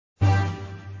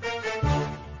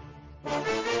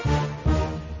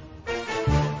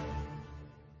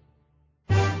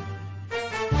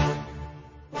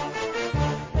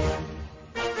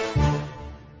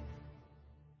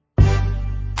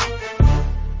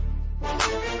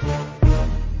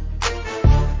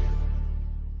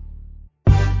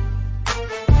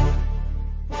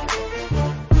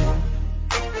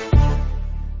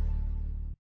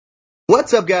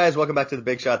What's up, guys? Welcome back to the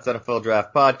Big Shots NFL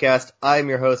Draft Podcast. I'm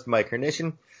your host, Mike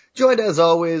Hernition, joined as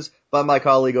always by my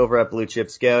colleague over at Blue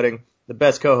Chip Scouting, the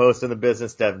best co-host in the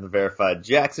business, Devin the Verified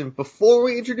Jackson. Before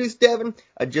we introduce Devin,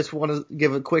 I just want to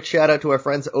give a quick shout out to our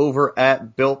friends over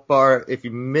at Built Bar. If you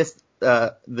missed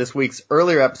this week's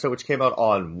earlier episode, which came out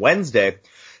on Wednesday,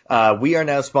 we are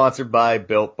now sponsored by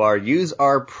Built Bar. Use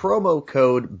our promo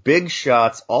code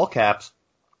BIGSHOTS, all caps,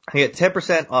 and get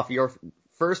 10% off your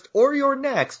first or your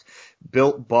next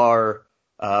Built Bar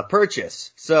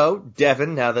purchase. So,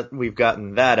 Devin, now that we've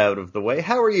gotten that out of the way,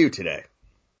 how are you today?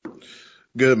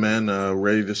 Good, man.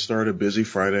 Ready to start a busy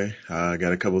Friday. I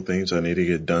got a couple things I need to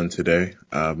get done today.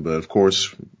 But of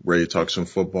course, ready to talk some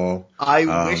football.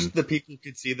 I wish the people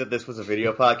could see that this was a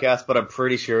video podcast, but I'm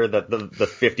pretty sure that the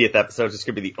 50th episode is just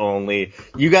going to be the only.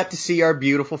 You got to see our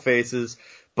beautiful faces,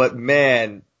 but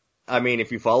man, I mean,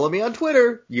 if you follow me on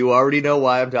Twitter, you already know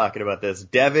why I'm talking about this.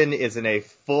 Devin is in a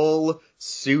full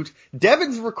suit.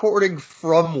 Devin's recording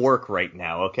from work right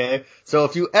now, okay? So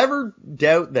if you ever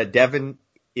doubt that Devin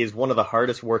is one of the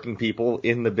hardest working people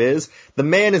in the biz, the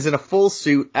man is in a full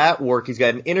suit at work. He's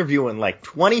got an interview in like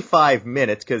 25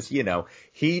 minutes because, you know,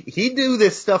 he do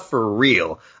this stuff for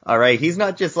real, all right? He's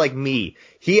not just like me.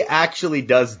 He actually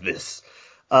does this.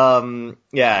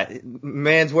 Yeah,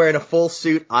 man's wearing a full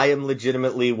suit. I am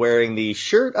legitimately wearing the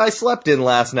shirt I slept in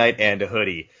last night and a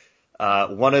hoodie.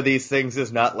 One of these things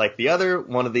is not like the other.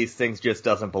 One of these things just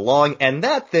doesn't belong, and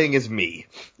that thing is me.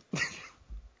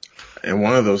 And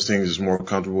one of those things is more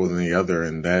comfortable than the other,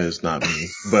 and that is not me.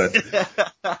 But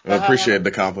I appreciate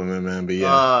the compliment, man. But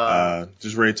yeah,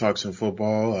 just ready to talk some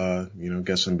football.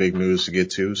 Got some big news to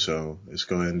get to, so let's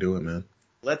go ahead and do it, man.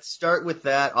 Let's start with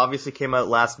that. Obviously came out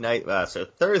last night, so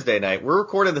Thursday night. We're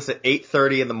recording this at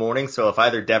 8:30 in the morning, so if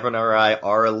either Devin or I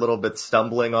are a little bit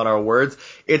stumbling on our words,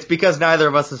 it's because neither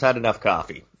of us has had enough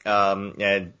coffee.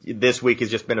 And this week has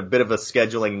just been a bit of a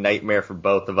scheduling nightmare for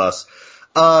both of us.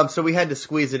 So we had to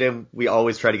squeeze it in. We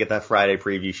always try to get that Friday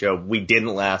preview show. We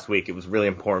didn't last week. It was really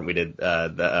important we did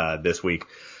this week.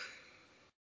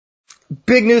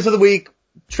 Big news of the week,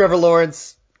 Trevor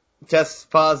Lawrence tests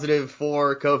positive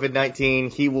for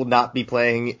COVID-19. He will not be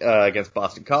playing against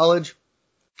Boston College.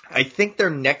 I think their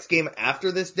next game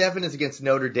after this, Devin, is against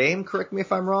Notre Dame. Correct me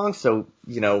if I'm wrong. So,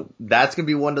 that's going to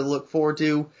be one to look forward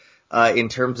to in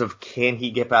terms of can he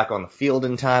get back on the field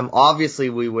in time. Obviously,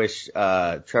 we wish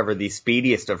Trevor the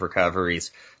speediest of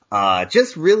recoveries.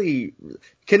 Just really,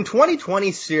 can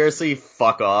 2020 seriously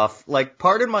fuck off? Like,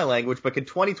 pardon my language, but can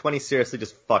 2020 seriously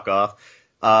just fuck off?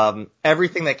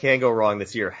 Everything that can go wrong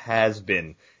this year has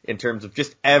been in terms of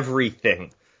just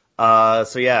everything.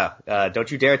 Don't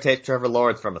you dare take Trevor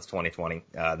Lawrence from us 2020.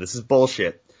 This is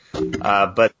bullshit.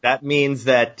 But that means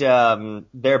that,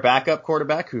 their backup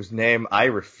quarterback, whose name I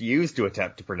refuse to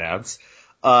attempt to pronounce,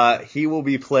 he will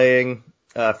be playing,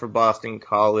 for Boston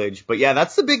College. But yeah,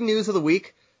 that's the big news of the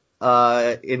week.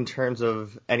 In terms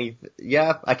of I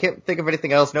can't think of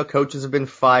anything else. No coaches have been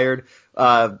fired.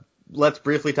 Let's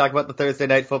briefly talk about the Thursday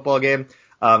night football game.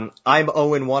 I'm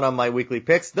 0-1 on my weekly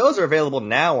picks. Those are available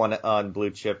now on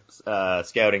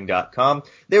bluechipscouting.com.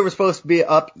 They were supposed to be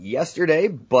up yesterday,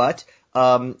 but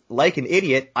like an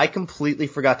idiot, I completely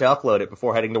forgot to upload it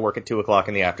before heading to work at 2:00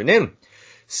 in the afternoon.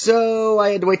 So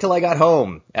I had to wait till I got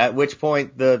home, at which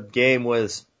point the game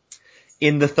was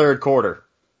in the third quarter.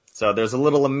 So there's a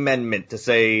little amendment to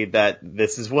say that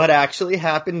this is what actually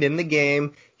happened in the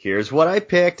game. Here's what I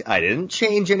picked. I didn't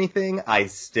change anything. I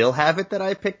still have it that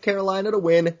I picked Carolina to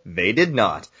win. They did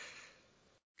not.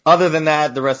 Other than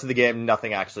that, the rest of the game,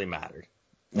 nothing actually mattered.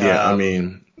 Yeah,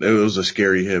 it was a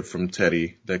scary hit from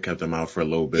Teddy that kept him out for a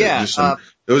little bit. Yeah,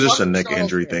 it was just a neck Charles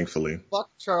injury, Harris. thankfully.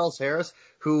 Fuck Charles Harris,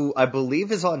 who I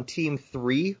believe is on Team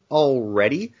 3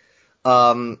 already.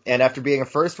 And after being a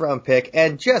first-round pick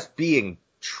and just being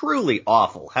truly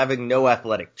awful, having no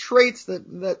athletic traits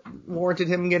that warranted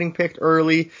him getting picked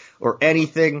early or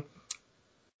anything.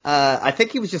 I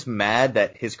think he was just mad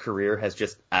that his career has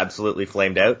just absolutely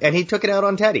flamed out, and he took it out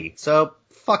on Teddy. So,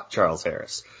 fuck Charles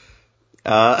Harris.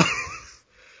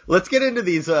 Let's get into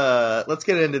these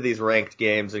ranked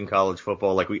games in college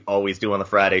football like we always do on the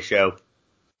Friday show.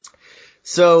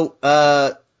 So,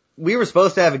 we were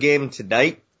supposed to have a game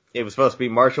tonight. It was supposed to be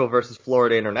Marshall versus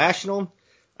Florida International.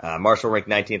 Marshall ranked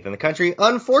 19th in the country.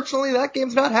 Unfortunately, that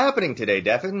game's not happening today,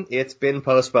 Devin. It's been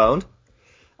postponed.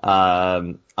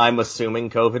 I'm assuming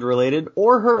COVID related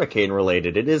or hurricane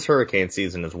related. It is hurricane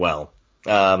season as well.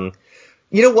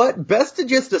 You know what? Best to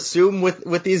just assume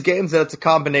with these games that it's a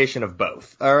combination of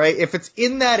both. All right. If it's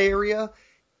in that area,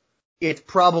 it's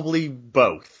probably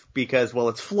both because, well,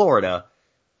 it's Florida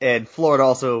and Florida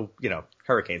also,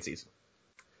 hurricane season.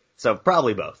 So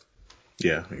probably both.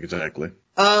 Yeah, exactly.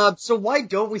 So why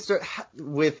don't we start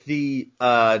with the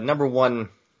number one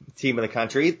team in the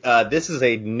country? This is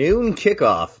a noon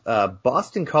kickoff.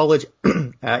 Boston College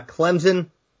at Clemson.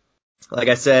 Like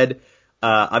I said,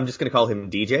 I'm just going to call him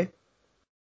DJ.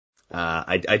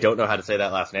 I don't know how to say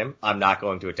that last name. I'm not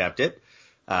going to attempt it.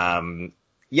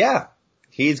 Yeah,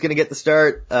 he's going to get the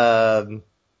start.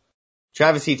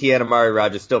 Travis Etienne, Amari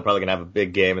Rogers still probably going to have a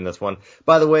big game in this one.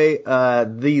 By the way,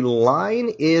 the line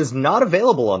is not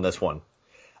available on this one.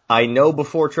 I know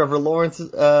before Trevor Lawrence,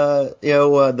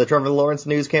 the Trevor Lawrence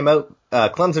news came out,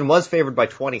 Clemson was favored by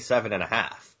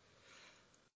 27.5.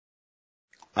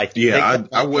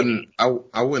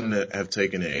 I wouldn't have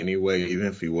taken it anyway, even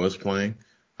if he was playing.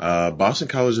 Boston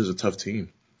College is a tough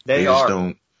team. They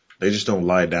just don't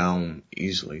lie down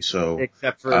easily. So,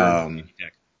 except for,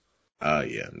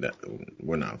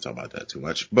 we're not talking about that too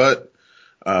much, but,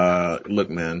 look,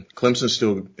 man, Clemson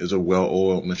still is a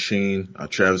well-oiled machine.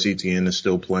 Travis Etienne is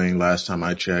still playing last time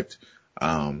I checked.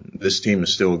 This team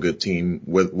is still a good team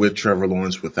with Trevor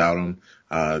Lawrence, without him.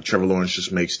 Trevor Lawrence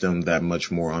just makes them that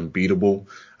much more unbeatable.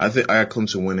 I got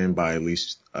Clemson winning by at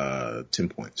least, 10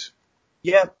 points.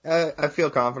 Yeah, I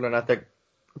feel confident. I think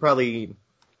probably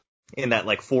in that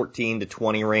like 14 to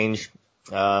 20 range,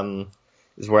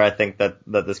 is where I think that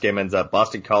this game ends up.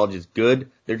 Boston College is good.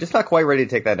 They're just not quite ready to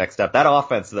take that next step. That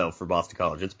offense, though, for Boston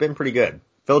College, it's been pretty good.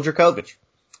 Phil Dracovic,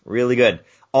 really good.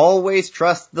 Always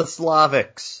trust the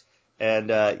Slavics. And,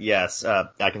 yes,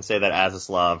 I can say that as a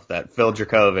Slav, that Phil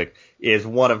Dracovic is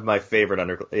one of my favorite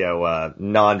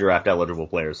non-draft eligible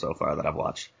players so far that I've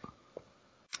watched.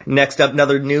 Next up,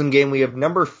 another noon game. We have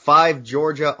number 5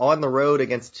 Georgia on the road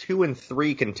against 2 and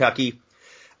 3 Kentucky.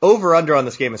 Over under on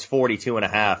this game is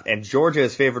 42.5, and Georgia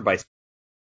is favored by.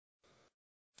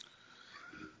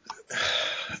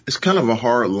 It's kind of a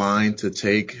hard line to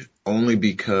take, only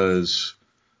because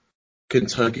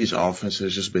Kentucky's offense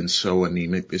has just been so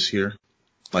anemic this year.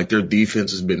 Like, their defense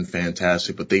has been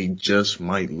fantastic, but they just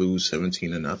might lose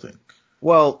 17-0.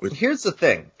 Well, here's the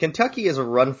thing. Kentucky is a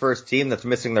run-first team that's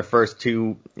missing their first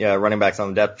 2 running backs on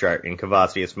the depth chart in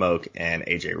Kavosiey Smoke and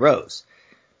A.J. Rose.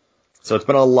 So it's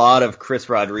been a lot of Chris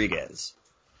Rodriguez.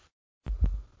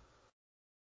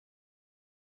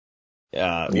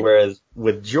 Whereas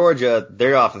with Georgia,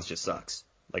 their offense just sucks.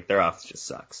 Like, their offense just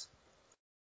sucks.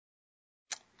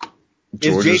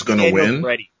 Georgia's going to win?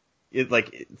 Ready?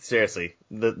 Seriously,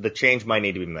 the change might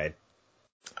need to be made.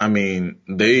 I mean,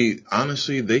 they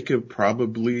could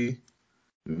probably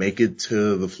make it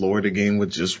to the Florida game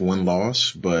with just 1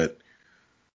 loss, but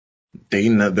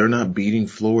they're not beating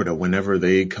Florida whenever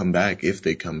they come back, if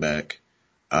they come back.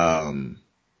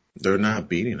 They're not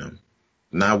beating them.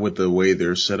 Not with the way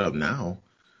they're set up now.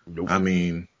 Nope. I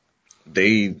mean,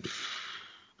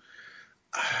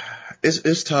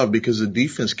 it's tough because the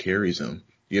defense carries them,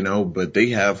 but they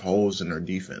have holes in their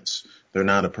defense. They're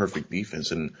not a perfect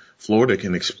defense, and Florida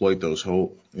can exploit those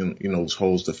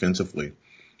holes defensively.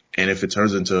 And if it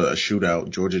turns into a shootout,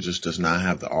 Georgia just does not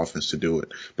have the offense to do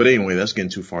it. But anyway, that's getting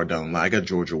too far down the line. I got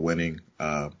Georgia winning.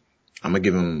 I'm going to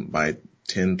give them by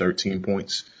 10, 13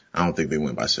 points. I don't think they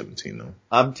win by 17, though.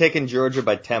 I'm taking Georgia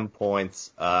by 10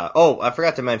 points. I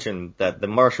forgot to mention that the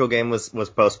Marshall game was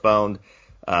postponed.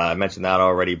 I mentioned that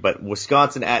already. But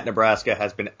Wisconsin at Nebraska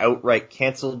has been outright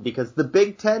canceled because the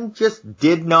Big Ten just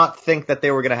did not think that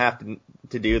they were going to have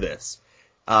to do this.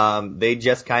 They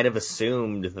just kind of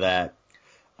assumed that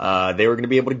they were going to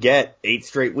be able to get 8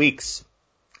 straight weeks.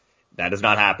 That has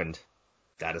not happened.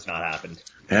 It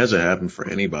hasn't happened for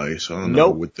anybody, so I don't know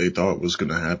what they thought was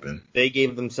going to happen. They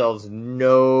gave themselves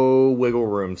no wiggle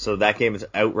room, so that game is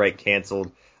outright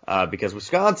canceled because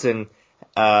Wisconsin,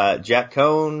 Jack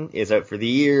Cohn is out for the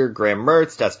year. Graham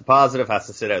Mertz tested positive, has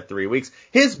to sit out 3 weeks.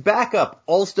 His backup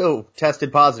also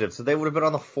tested positive, so they would have been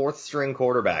on the 4th string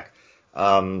quarterback.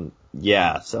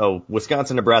 So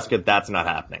Wisconsin, Nebraska, that's not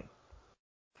happening.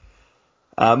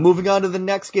 Moving on to the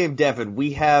next game, Devin,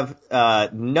 we have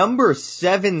number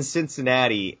 7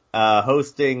 Cincinnati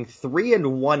hosting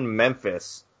 3-1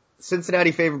 Memphis.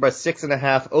 Cincinnati favored by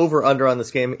 6.5. Over under on this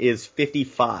game is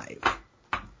 55.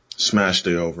 Smash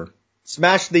the over.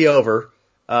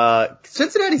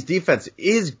 Cincinnati's defense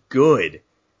is good.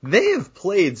 They have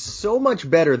played so much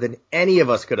better than any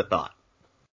of us could have thought.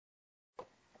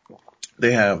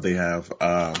 They have.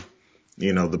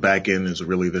 The back end is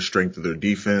really the strength of their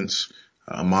defense.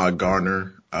 Ahmad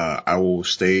Gardner, I will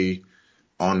stay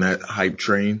on that hype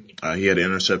train. He had an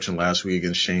interception last week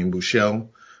against Shane Buechele.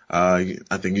 I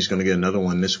think he's going to get another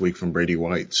one this week from Brady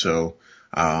White. So,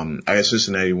 I got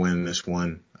Cincinnati winning this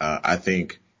one. I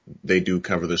think they do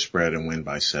cover the spread and win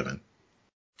by 7.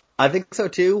 I think so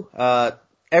too.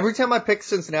 every time I pick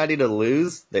Cincinnati to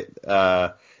lose, they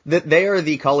are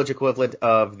the college equivalent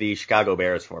of the Chicago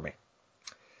Bears for me.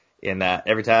 In that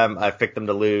every time I pick them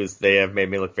to lose, they have made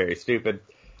me look very stupid.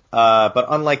 But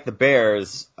unlike the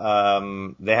Bears,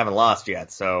 they haven't lost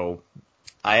yet, so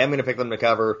I am going to pick them to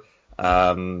cover.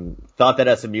 Thought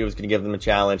that SMU was going to give them a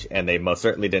challenge, and they most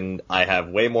certainly didn't. I have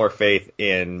way more faith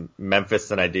in Memphis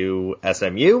than I do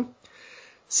SMU.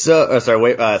 In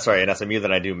SMU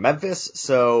than I do Memphis.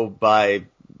 So by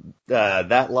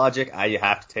that logic, I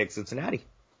have to take Cincinnati.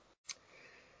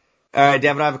 All right,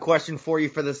 Devin, I have a question for you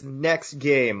for this next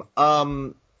game.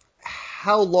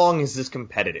 How long is this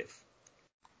competitive?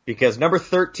 Because number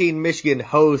 13, Michigan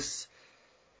hosts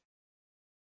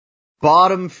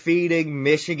bottom-feeding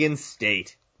Michigan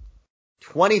State.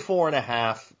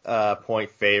 24.5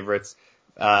 point favorites.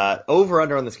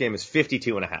 Over-under on this game is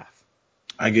 52.5.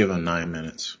 I give them 9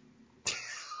 minutes.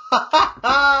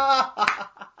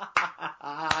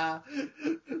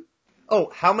 Oh,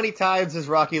 how many times is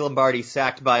Rocky Lombardi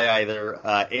sacked by either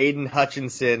Aiden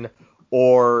Hutchinson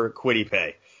or Kwity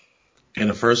Paye? In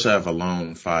the first half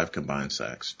alone, 5 combined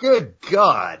sacks. Good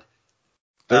God.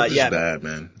 They're just bad,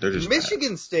 man. They're just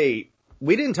Michigan State,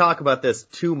 we didn't talk about this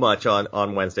too much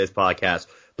on Wednesday's podcast,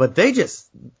 but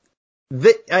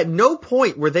at no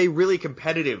point were they really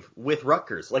competitive with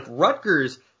Rutgers. Like,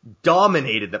 Rutgers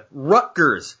dominated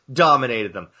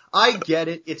them. I get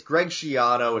it. It's Greg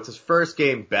Schiano. It's his first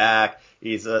game back.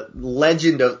 He's a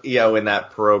legend in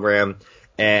that program.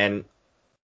 And,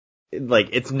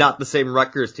 it's not the same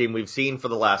Rutgers team we've seen for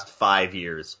the last 5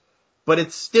 years. But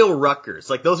it's still Rutgers.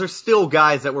 Those are still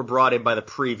guys that were brought in by the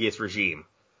previous regime.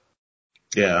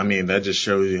 Yeah, I mean, that just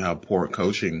shows you how poor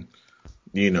coaching,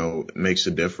 makes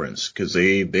a difference. Because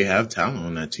they have talent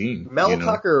on that team. Mel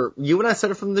Tucker, you and I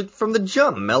said it from the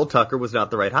jump. Mel Tucker was not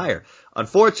the right hire.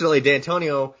 Unfortunately,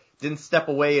 D'Antonio didn't step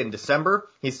away in December.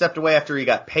 He stepped away after he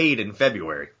got paid in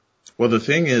February. Well, the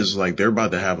thing is, they're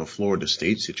about to have a Florida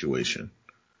State situation.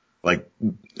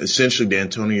 Essentially,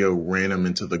 D'Antonio ran him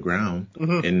into the ground,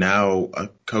 and now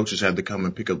coaches had to come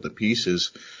and pick up the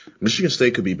pieces. Michigan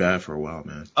State could be bad for a while,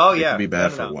 man. Oh, yeah. It could be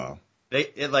bad for a while.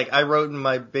 I wrote in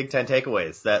my Big Ten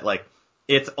takeaways that,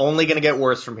 it's only going to get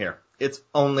worse from here. It's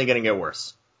only going to get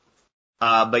worse.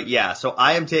 But yeah, so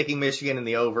I am taking Michigan in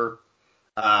the over.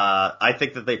 I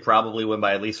think that they probably win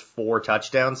by at least 4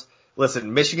 touchdowns.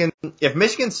 Listen, if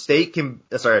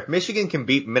Michigan can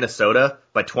beat Minnesota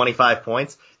by 25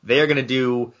 points, they are going to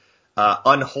do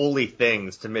unholy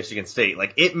things to Michigan State.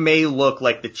 It may look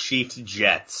like the Chiefs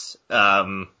Jets.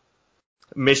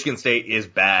 Michigan State is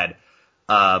bad.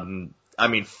 5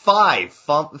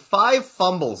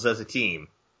 fumbles as a team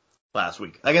last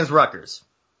week against Rutgers.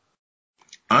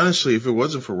 Honestly, if it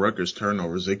wasn't for Rutgers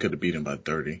turnovers, they could have beat them by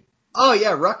 30. Oh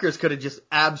yeah, Rutgers could have just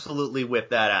absolutely whipped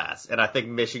that ass, and I think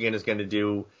Michigan is going to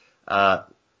do that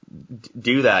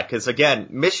because again,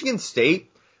 Michigan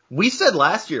State, we said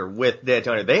last year with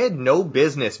D'Antonio, they had no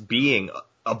business being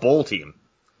a bowl team,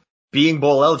 being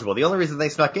bowl eligible. The only reason they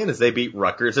snuck in is they beat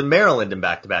Rutgers and Maryland in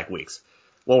back-to-back weeks.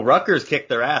 Well, Rutgers kicked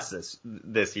their ass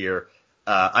this year.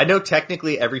 I know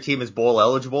technically every team is bowl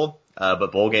eligible,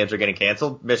 but bowl games are getting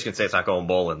canceled. Michigan State's not going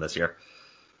bowling this year.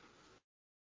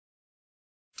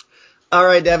 All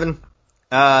right, Devin.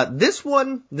 This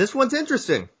one's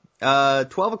interesting.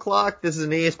 12 o'clock. This is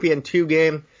an ESPN 2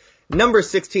 game. Number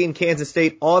 16, Kansas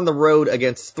State on the road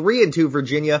against 3-2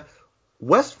 Virginia.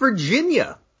 West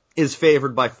Virginia is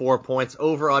favored by 4 points.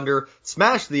 Over under.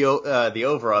 Smash the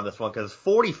over on this one because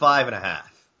 45.5.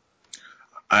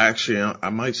 I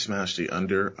might smash the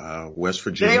under. West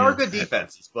Virginia. They are good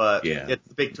defenses, but yeah, it's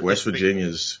big. West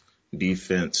Virginia's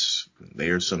defense, they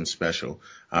are something special.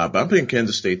 But I'm picking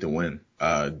Kansas State to win.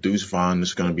 Deuce Vaughn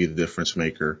is going to be the difference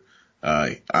maker.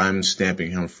 I'm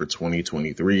stamping him for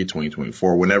 2023,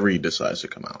 2024, whenever he decides to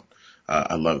come out.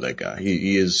 I love that guy.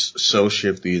 He is so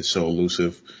shifty and so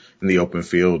elusive in the open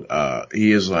field.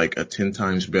 He is like a 10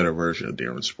 times better version of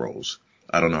Darren Sproles.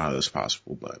 I don't know how that's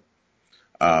possible, but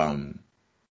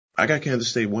I got Kansas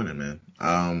State winning, man.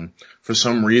 For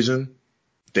some reason,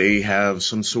 they have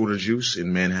some sort of juice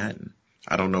in Manhattan.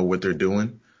 I don't know what they're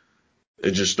doing.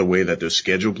 It's just the way that their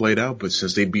schedule played out. But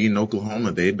since they beat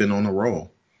Oklahoma, they've been on a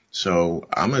roll. So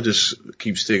I'm going to just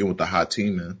keep sticking with the hot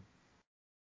team, man.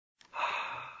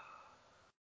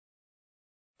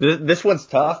 This one's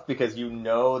tough because you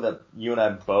know that you and I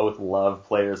both love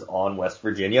players on West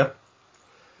Virginia.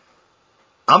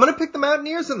 I'm going to pick the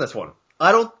Mountaineers in this one.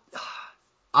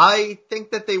 I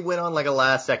think that they win on a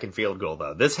last-second field goal,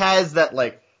 though. This has that,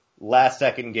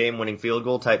 last-second game-winning field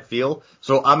goal type feel.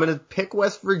 So I'm going to pick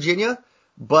West Virginia,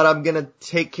 but I'm going to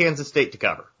take Kansas State to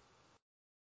cover.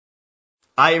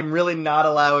 I am really not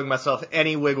allowing myself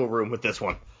any wiggle room with this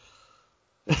one.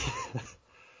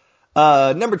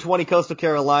 Number 20, Coastal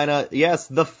Carolina. Yes,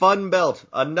 the Fun Belt.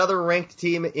 Another ranked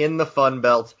team in the Fun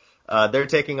Belt. They're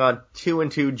taking on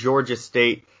 2-2 Georgia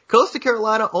State. Coastal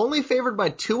Carolina only favored by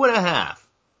 2.5.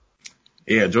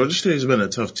 Yeah, Georgia State has been a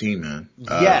tough team, man.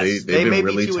 Yes, they've they may been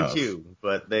really be 2-2, tough.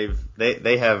 but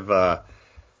they have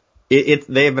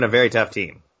they have been a very tough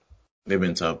team. They've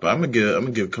been tough, but I'm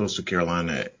gonna give Coastal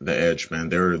Carolina the edge, man.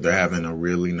 They're having a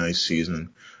really nice season,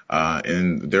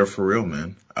 and they're for real,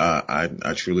 man.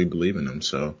 I truly believe in them,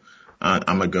 so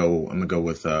I'm gonna go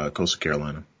with Coastal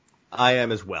Carolina. I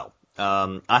am as well.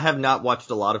 I have not watched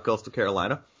a lot of Coastal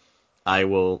Carolina. I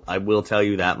will tell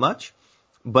you that much.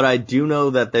 But I do know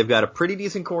that they've got a pretty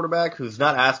decent quarterback who's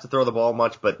not asked to throw the ball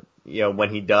much, but when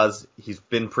he does, he's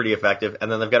been pretty effective.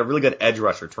 And then they've got a really good edge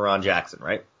rusher, Teron Jackson,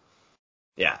 right?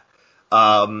 Yeah.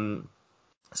 So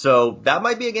that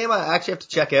might be a game I actually have to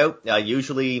check out.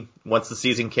 Usually, once the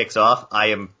season kicks off, I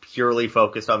am purely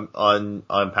focused on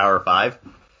Power 5.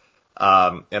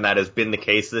 And that has been the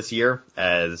case this year,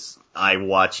 as I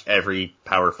watch every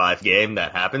Power 5 game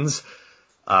that happens.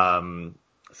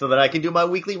 So that I can do my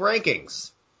weekly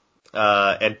rankings,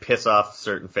 and piss off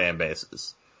certain fan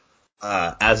bases,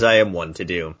 as I am one to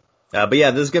do. But yeah,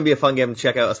 this is gonna be a fun game to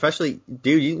check out, especially,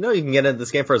 dude, you can get into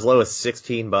this game for as low as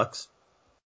 $16.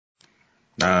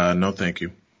 No, thank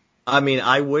you. I mean,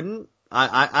 I wouldn't.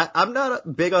 I'm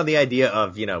not big on the idea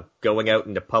of, going out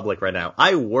into public right now.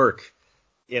 I work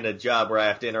in a job where I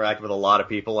have to interact with a lot of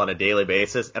people on a daily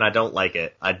basis, and I don't like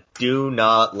it. I do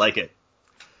not like it.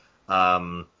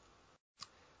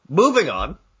 Moving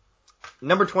on.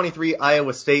 Number 23,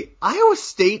 Iowa State. Iowa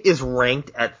State is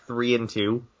ranked at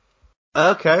 3-2.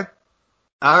 Okay.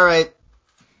 Alright.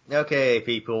 Okay,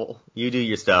 people. You do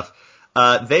your stuff.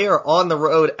 They are on the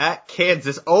road at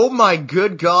Kansas. Oh my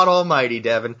good God almighty,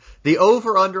 Devin. The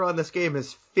over-under on this game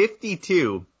is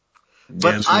 52.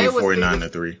 But it's going to be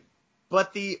 49-3.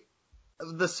 But the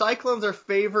Cyclones are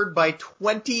favored by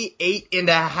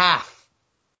 28.5.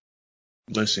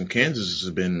 Listen, Kansas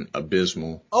has been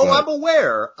abysmal. Oh, but I'm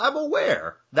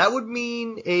aware. That would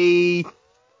mean a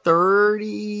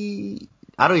 30.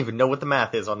 I don't even know what the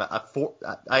math is on that.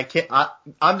 I can't.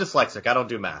 I'm dyslexic. I don't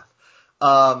do math.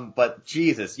 But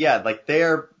Jesus, yeah, like they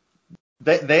have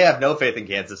no faith in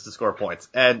Kansas to score points,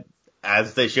 and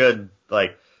as they should.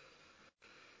 Like,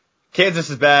 Kansas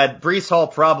is bad. Breece Hall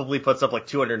probably puts up like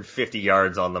 250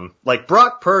 yards on them. Like,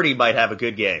 Brock Purdy might have a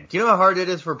good game. Do you know how hard it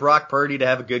is for Brock Purdy to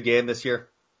have a good game this year?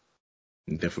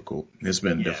 Difficult. It's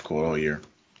been difficult all year.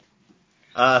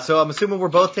 So I'm assuming we're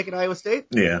both taking Iowa State?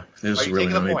 Yeah. There's really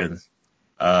no need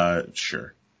to.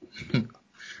 Sure.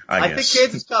 I guess.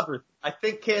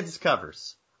 think Kansas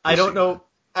covers. I don't know.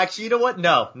 Actually, you know what?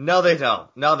 No, they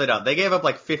don't. They gave up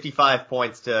like 55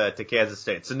 points to Kansas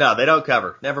State. So no, they don't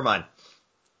cover. Never mind.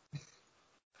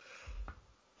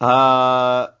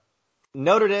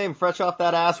 Notre Dame, fresh off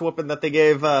that ass whooping that they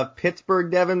gave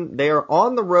Pittsburgh, Devin, they are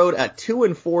on the road at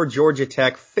 2-4 Georgia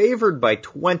Tech, favored by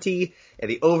 20, and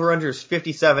the over-under is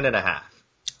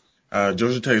 57.5.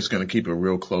 Georgia Tech is going to keep it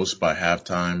real close by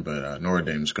halftime, but Notre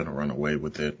Dame's going to run away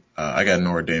with it. I got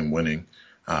Notre Dame winning.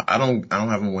 I don't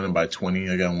have them winning by 20.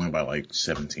 I got them winning by like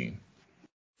 17.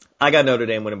 I got Notre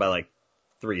Dame winning by like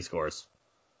 3 scores.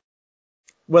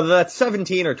 Whether that's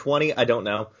 17 or 20, I don't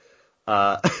know.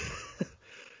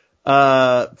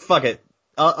 Fuck it.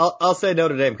 I'll say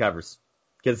Notre Dame covers.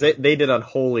 Because they did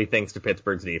unholy things to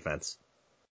Pittsburgh's defense.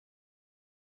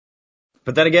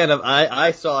 But then again,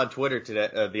 I saw on Twitter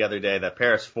today, the other day, that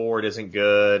Paris Ford isn't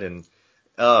good, and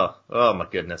oh my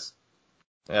goodness.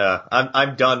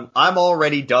 I'm done. I'm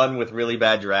already done with really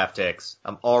bad draft picks.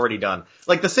 I'm already done.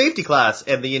 Like, the safety class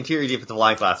and the interior defensive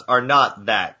line class are not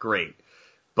that great.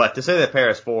 But to say that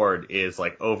Paris Ford is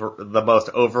like the most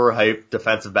overhyped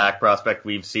defensive back prospect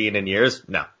we've seen in years,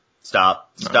 no.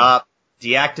 Stop.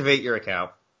 Deactivate your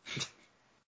account.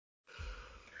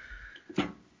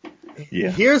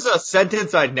 Yeah. Here's a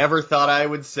sentence I never thought I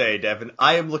would say, Devin.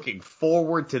 I am looking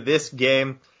forward to this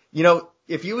game. You know,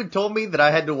 if you had told me that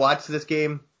I had to watch this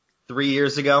game 3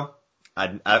 years ago,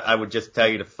 I would just tell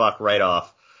you to fuck right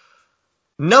off.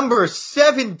 Number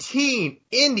 17,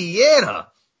 Indiana,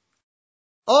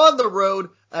 on the road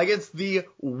against the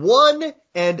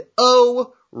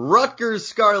 1-0 Rutgers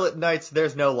Scarlet Knights.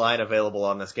 There's no line available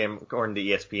on this game according to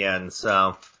ESPN,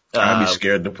 so I'd be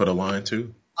scared to put a line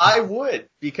too. I would,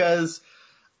 because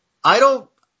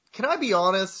can I be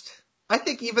honest? I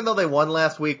think even though they won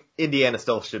last week, Indiana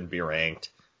still shouldn't be ranked.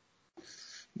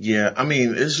 Yeah, I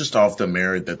mean, it's just off the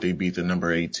merit that they beat the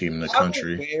number 8 team in the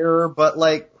country. I'm aware, but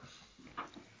like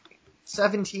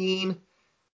 17.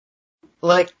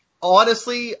 Like,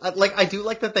 honestly, I do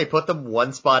like that they put them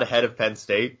one spot ahead of Penn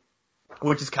State,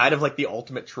 which is kind of like the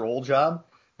ultimate troll job.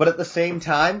 But at the same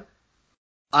time,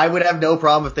 I would have no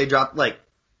problem if they dropped, like,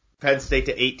 Penn State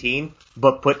to 18,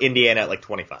 but put Indiana at, like,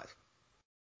 25.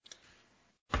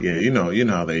 Yeah, you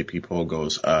know how the AP poll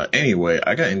goes. Anyway,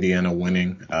 I got Indiana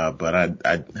winning, but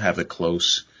I have it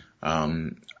close.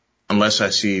 Unless I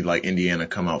see like Indiana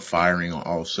come out firing on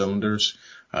all cylinders,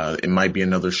 it might be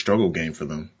another struggle game for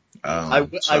them. I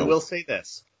will say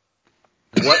this.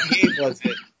 What game was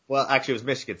it? Well, actually, it was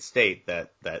Michigan State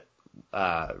that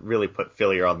really put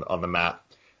Philly on the map.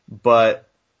 But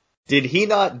did he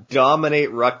not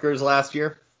dominate Rutgers last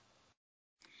year?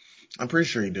 I'm pretty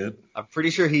sure he did. I'm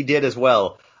pretty sure he did as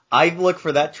well. I look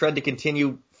for that trend to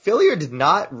continue. Philly did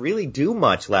not really do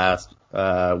much last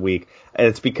week, and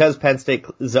it's because Penn State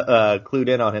clued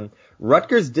in on him.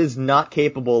 Rutgers is not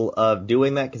capable of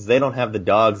doing that because they don't have the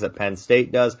dogs that Penn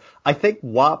State does. I think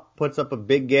WAP puts up a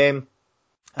big game.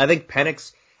 I think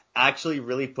Penix actually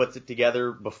really puts it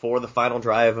together before the final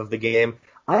drive of the game.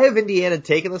 I have Indiana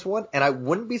taking this one, and I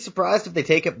wouldn't be surprised if they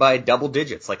take it by double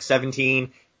digits, like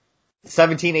 17,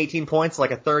 18 points,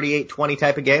 like a 38-20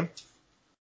 type of game.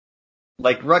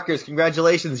 Like, Rutgers,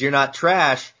 congratulations, you're not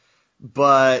trash,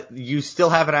 but you still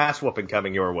have an ass whooping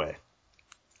coming your way.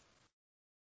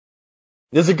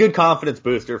 This is a good confidence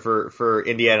booster for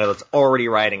Indiana that's already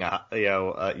riding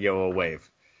a wave.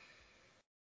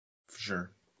 For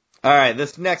sure. All right,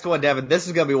 this next one, Devin, this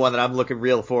is going to be one that I'm looking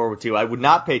real forward to. I would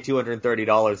not pay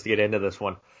 $230 to get into this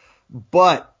one.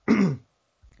 But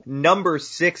number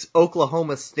 6,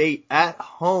 Oklahoma State at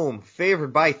home,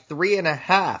 favored by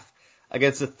 3.5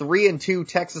 against the 3-2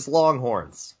 Texas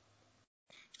Longhorns.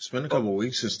 It's been a couple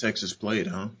weeks since Texas played,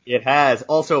 huh? It has.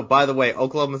 Also, by the way,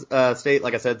 Oklahoma State,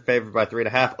 like I said, favored by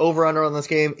 3.5. Over-under on this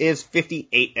game is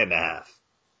 58.5.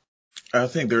 I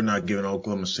think they're not giving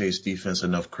Oklahoma State's defense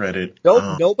enough credit.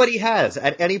 Nope, nobody has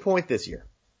at any point this year.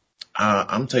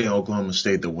 I'm taking Oklahoma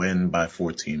State to win by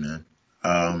 14, man.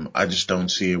 I just don't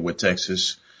see it with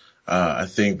Texas. I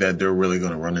think that they're really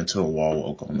going to run into a wall with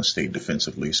Oklahoma State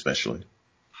defensively, especially.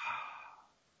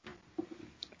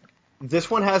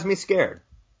 This one has me scared.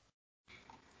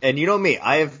 And you know me,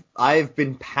 I've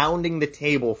been pounding the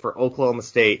table for Oklahoma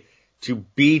State to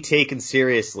be taken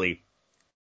seriously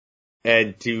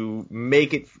and to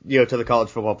make it, to the college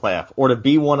football playoff, or to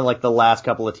be one of like the last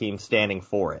couple of teams standing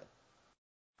for it.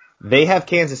 They have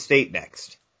Kansas State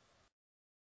next.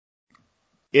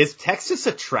 Is Texas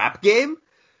a trap game?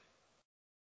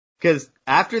 Because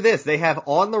after this, they have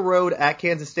on the road at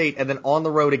Kansas State and then on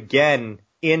the road again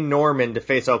in Norman to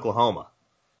face Oklahoma.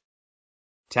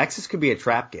 Texas could be a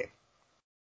trap game.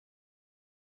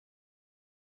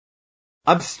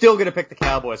 I'm still going to pick the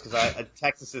Cowboys because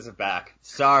Texas isn't back.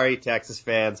 Sorry, Texas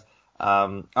fans.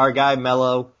 Our guy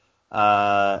Mello,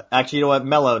 actually, you know what?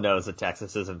 Mello knows that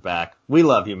Texas isn't back. We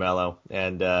love you, Mello.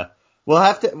 And we'll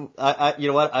have to, you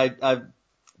know what?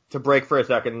 To break for a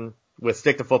second with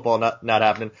stick to football not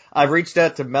happening, I've reached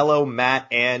out to Mello, Matt,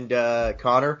 and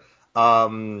Connor.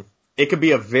 It could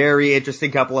be a very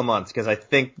interesting couple of months because I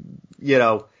think,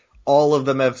 all of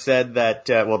them have said that,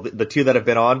 the two that have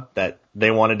been on, that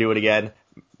they want to do it again.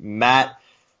 Matt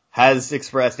has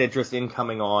expressed interest in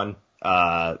coming on.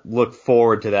 Look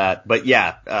forward to that. But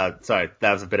yeah, sorry,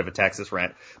 that was a bit of a Texas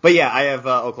rant. But yeah, I have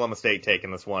Oklahoma State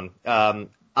taking this one.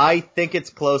 I think it's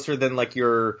closer than like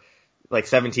your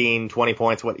 17, 20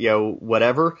 points,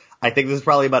 whatever. I think this is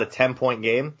probably about a 10-point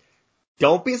game.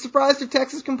 Don't be surprised if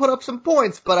Texas can put up some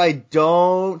points, but I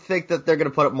don't think that they're going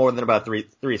to put up more than about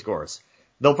three scores.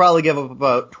 They'll probably give up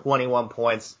about 21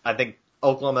 points. I think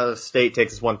Oklahoma State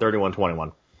takes this one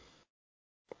 31-21.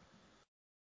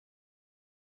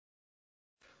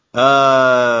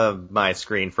 My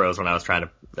screen froze when I was trying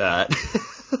to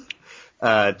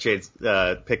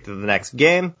pick to the next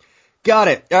game. Got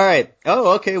it. All right.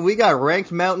 Oh, okay. We got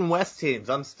ranked Mountain West teams.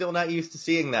 I'm still not used to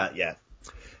seeing that yet.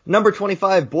 Number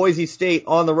 25, Boise State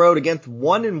on the road against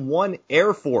 1-1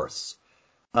 Air Force.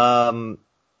 How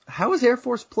has Air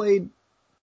Force played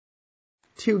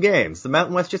 2 games? The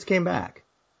Mountain West just came back.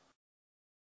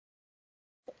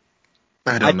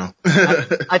 I don't know.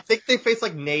 I think they face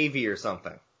like Navy or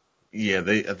something. Yeah, I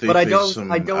think they face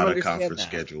some out of conference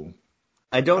schedule.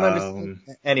 I don't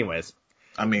understand. Anyways.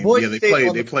 I mean, Boise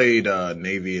they played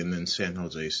Navy and then San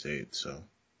Jose State, so.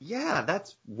 Yeah,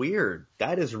 that's weird.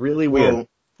 That is really weird.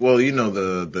 Well,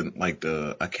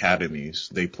 the academies,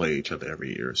 they play each other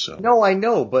every year, so. No, I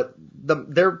know, but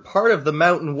they're part of the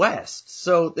Mountain West.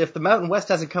 So if the Mountain West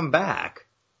hasn't come back,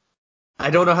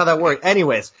 I don't know how that works.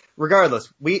 Anyways,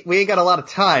 regardless, we ain't got a lot of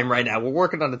time right now. We're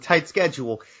working on a tight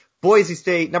schedule. Boise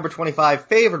State, number 25,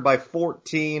 favored by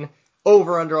 14.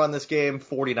 Over-under on this game,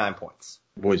 49 points.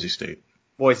 Boise State.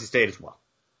 Boise State as well.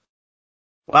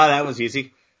 Wow, that was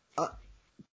easy.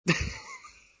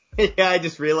 Yeah, I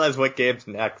just realized what game's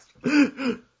next.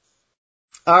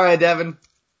 All right, Devin.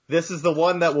 This is the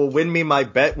one that will win me my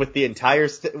bet with the entire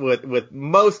with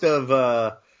most of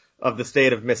the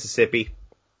state of Mississippi.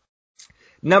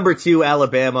 Number 2,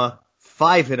 Alabama,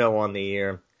 5-0 on the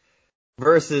year,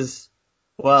 versus.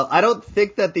 Well, I don't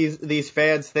think that these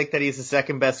fans think that he's the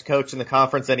second best coach in the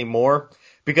conference anymore,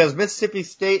 because Mississippi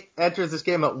State enters this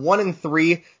game at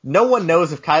 1-3. No one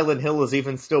knows if Kylan Hill is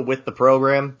even still with the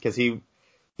program, because he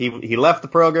left the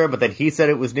program, but then he said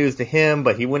it was news to him,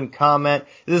 but he wouldn't comment.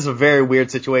 This is a very weird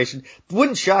situation. It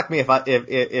wouldn't shock me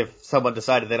if someone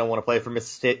decided they don't want to play for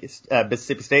Mississippi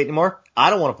State anymore. I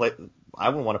wouldn't want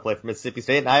to play for Mississippi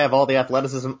State, and I have all the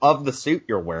athleticism of the suit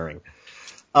you're wearing.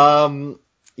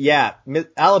 Yeah,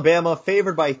 Alabama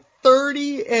favored by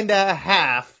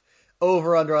 30.5.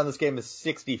 Over-under on this game is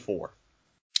 64.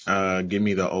 Give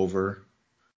me the over,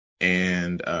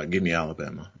 and give me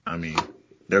Alabama. I mean,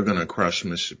 they're gonna crush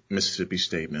Mississippi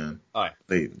State, man. All right.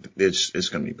 It's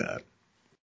gonna be bad.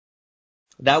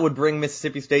 That would bring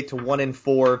Mississippi State to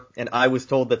 1-4, and I was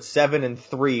told that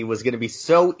 7-3 was gonna be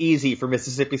so easy for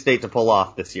Mississippi State to pull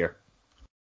off this year.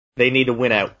 They need to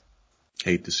win out.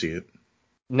 Hate to see it.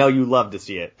 No, you love to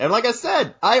see it. And like I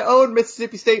said, I own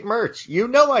Mississippi State merch. You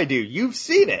know I do. You've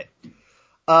seen it.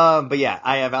 But yeah,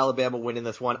 I have Alabama winning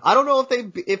this one. I don't know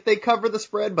if they cover the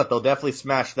spread, but they'll definitely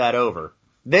smash that over.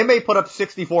 They may put up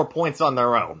 64 points on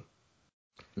their own.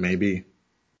 Maybe.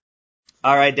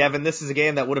 All right, Devin, this is a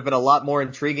game that would have been a lot more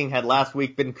intriguing had last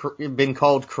week been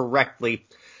called correctly.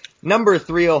 Number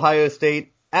 3, Ohio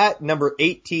State at number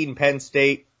 18, Penn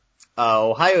State.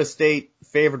 Ohio State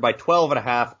favored by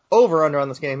 12.5. Over-under on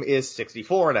this game is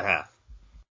 64.5.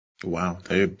 Wow,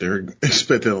 they're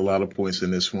expecting a lot of points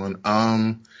in this one.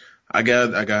 I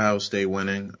got Ohio State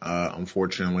winning,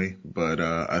 unfortunately, but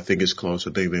I think it's close.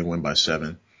 I think they win by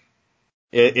 7.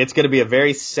 It's going to be a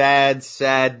very sad,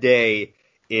 sad day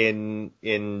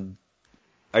in.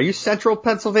 Are you Central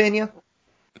Pennsylvania?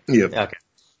 Yep. Okay.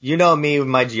 You know me with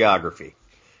my geography.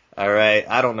 All right,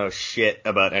 I don't know shit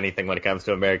about anything when it comes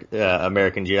to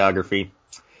American geography.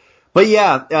 But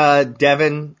yeah,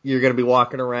 Devin, you're going to be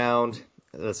walking around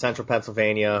central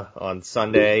Pennsylvania on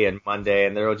Sunday and Monday,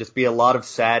 and there will just be a lot of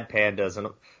sad pandas and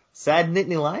sad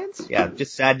Nittany lions. Yeah,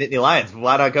 just sad Nittany lions.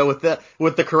 Why not go with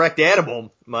the correct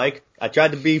animal, Mike? I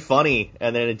tried to be funny,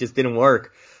 and then it just didn't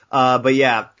work. But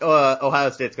yeah, Ohio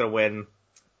State's going to win.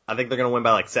 I think they're going to win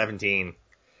by like 17.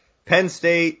 Penn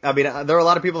State, I mean, there are a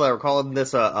lot of people that are calling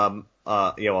this a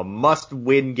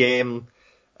must-win game,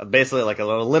 basically like an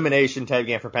elimination type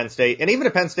game for Penn State. And even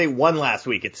if Penn State won last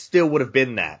week, it still would have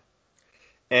been that.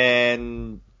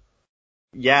 And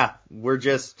yeah, we're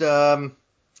just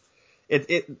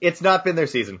it's not been their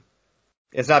season.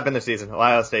 It's not been their season.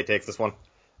 Ohio State takes this one.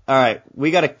 All right,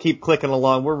 we got to keep clicking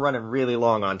along. We're running really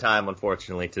long on time,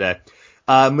 unfortunately, today.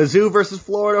 Mizzou versus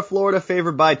Florida. Florida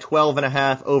favored by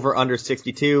 12.5, over under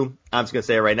 62. I'm just going to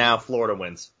say it right now, Florida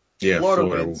wins. Yeah, Florida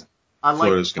wins.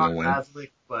 Florida's going to win. Hasley,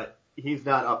 but he's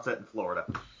not upset in Florida.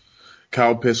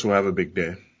 Kyle Pitts will have a big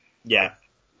day. Yeah.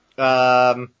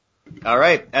 All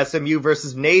right, SMU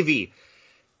versus Navy.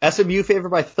 SMU favored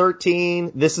by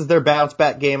 13. This is their bounce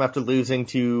back game after losing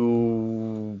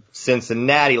to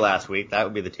Cincinnati last week. That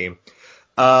would be the team.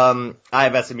 I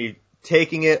have SMU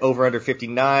taking it over under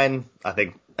 59. I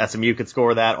think SMU could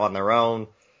score that on their own.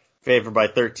 Favored by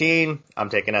 13. I'm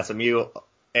taking SMU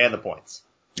and the points.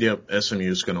 Yep, SMU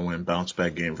is going to win. Bounce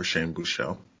back game for Shane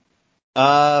Buechele.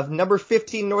 Number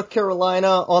 15, North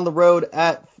Carolina on the road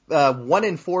at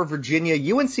 1-4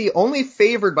 Virginia. UNC only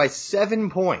favored by 7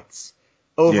 points.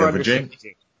 Over under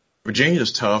 52.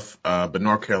 Virginia's tough, but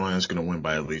North Carolina is going to win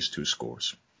by at least 2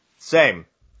 scores. Same.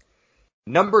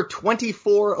 Number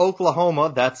 24,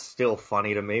 Oklahoma. That's still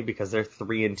funny to me because they're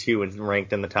 3-2 and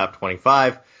ranked in the top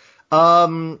 25.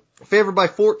 Favored by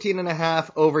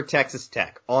 14.5 over Texas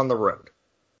Tech on the road.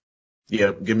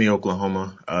 Yeah, give me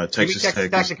Oklahoma. Texas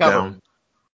Tech is down.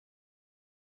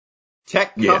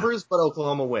 Tech covers, but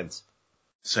Oklahoma wins.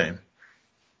 Same.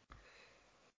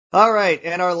 All right,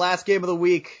 and our last game of the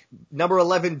week, number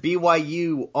 11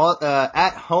 BYU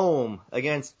at home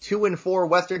against 2-4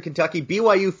 Western Kentucky.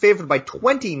 BYU favored by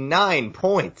 29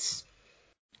 points.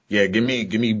 Yeah, give me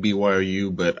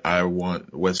BYU, but I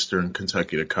want Western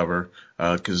Kentucky to cover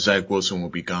because Zach Wilson will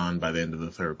be gone by the end of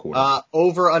the third quarter.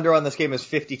 Over under on this game is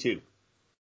 52.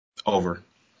 Over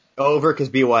because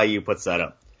BYU puts that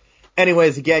up.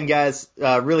 Anyways, again, guys,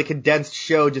 really condensed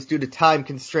show just due to time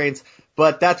constraints.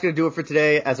 But that's going to do it for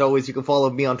today. As always, you can follow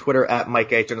me on Twitter at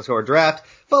MikeH_draft.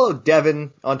 Follow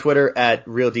Devin on Twitter at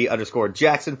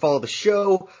RealD_Jackson. Follow the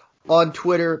show on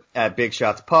Twitter at Big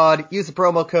Shots Pod. Use the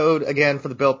promo code again for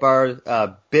the Built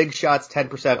Bar. Big Shots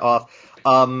 10% off.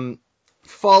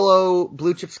 Follow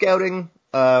Blue Chip Scouting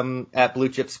at Blue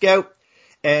Chip Scout.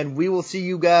 And we will see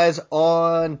you guys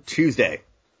on Tuesday.